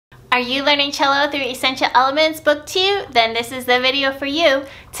Are you learning cello through Essential Elements Book 2? Then this is the video for you.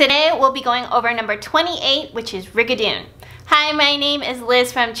 Today we'll be going over number 28, which is Rigaudon. Hi, my name is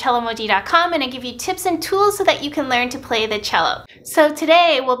Liz from Cellomoji.com, and I give you tips and tools so that you can learn to play the cello. So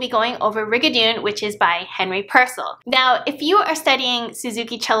today we'll be going over Rigaudon, which is by Henry Purcell. Now, if you are studying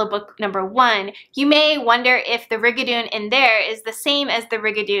Suzuki Cello Book number 1, you may wonder if the Rigaudon in there is the same as the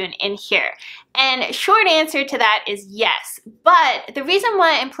Rigaudon in here. And short answer to that is yes. But the reason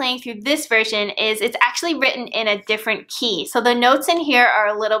why I'm playing through this version is it's actually written in a different key. So the notes in here are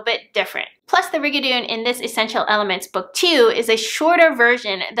a little bit different. Plus, the Rigaudon in this Essential Elements Book 2 is a shorter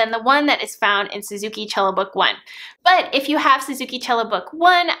version than the one that is found in Suzuki Cello Book 1. But if you have Suzuki Cello Book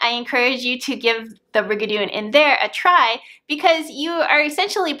 1, I encourage you to give the Rigaudon in there a try because you are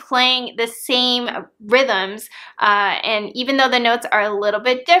essentially playing the same rhythms, and even though the notes are a little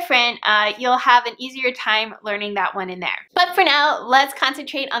bit different, you'll have an easier time learning that one in there. But for now, let's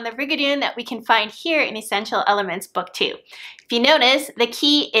concentrate on the Rigaudon that we can find here in Essential Elements Book 2. If you notice, the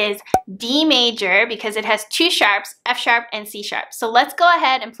key is D major because it has two sharps, F sharp and C sharp. So let's go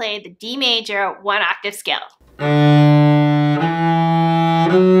ahead and play the D major 1-octave scale.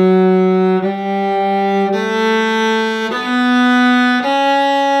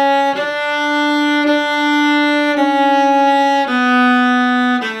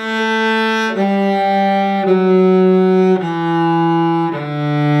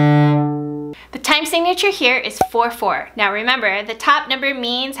 Signature here is 4/4. Now remember, the top number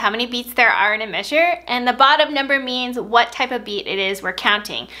means how many beats there are in a measure, and the bottom number means what type of beat it is we're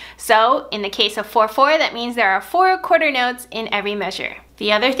counting. So in the case of 4/4, that means there are 4 quarter notes in every measure.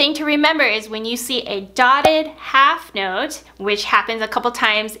 The other thing to remember is when you see a dotted half note, which happens a couple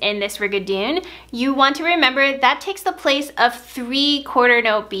times in this Rigaudon, you want to remember that takes the place of 3 quarter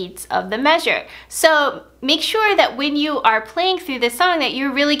note beats of the measure. So make sure that when you are playing through this song that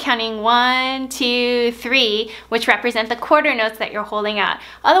you're really counting 1, 2, 3, which represent the quarter notes that you're holding out.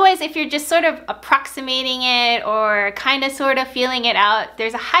 Otherwise, if you're just sort of approximating it or kind of sort of feeling it out,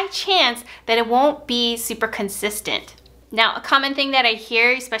 there's a high chance that it won't be super consistent. Now, a common thing that I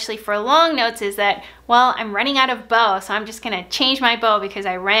hear, especially for long notes, is that, well, I'm running out of bow, so I'm just gonna change my bow because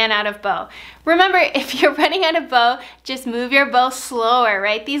I ran out of bow. Remember, if you're running out of bow, just move your bow slower,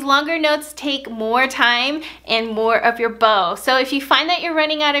 right? These longer notes take more time and more of your bow. So if you find that you're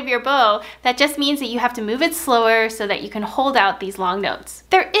running out of your bow, that just means that you have to move it slower so that you can hold out these long notes.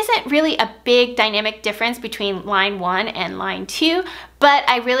 There isn't really a big dynamic difference between line 1 and line 2, but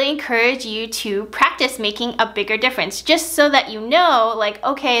I really encourage you to practice making a bigger difference just so that you know, like,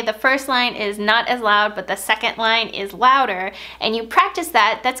 okay, the first line is not as loud, but the second line is louder, and you practice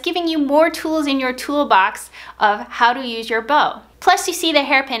that. That's giving you more tools in your toolbox of how to use your bow. Plus, you see the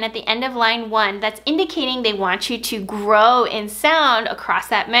hairpin at the end of line 1. That's indicating they want you to grow in sound across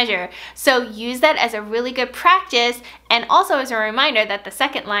that measure. So use that as a really good practice, and also as a reminder that the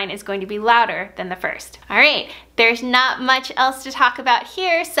second line is going to be louder than the first. All right, there's not much else to talk about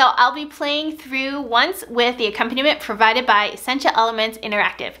here, so I'll be playing through once with the accompaniment provided by Essential Elements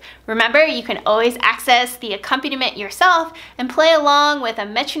Interactive. Remember, you can always access the accompaniment yourself and play along with a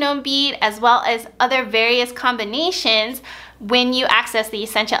metronome beat as well as other various combinations when you access the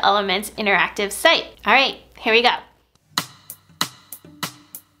Essential Elements Interactive site. All right, here we go.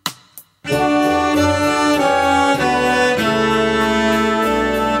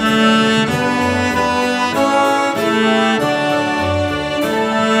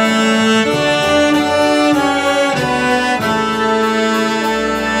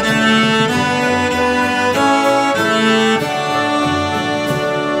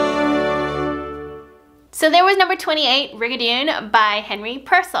 So there was number 28, Rigaudon by Henry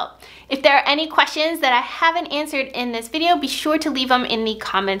Purcell. If there are any questions that I haven't answered in this video, be sure to leave them in the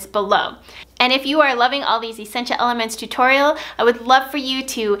comments below. And if you are loving all these Essential Elements tutorial, I would love for you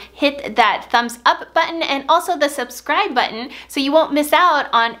to hit that thumbs up button and also the subscribe button so you won't miss out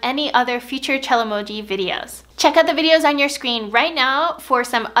on any other future Cellomoji videos. Check out the videos on your screen right now for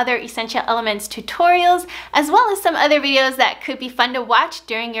some other Essential Elements tutorials, as well as some other videos that could be fun to watch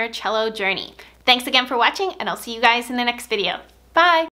during your cello journey. Thanks again for watching, and I'll see you guys in the next video. Bye!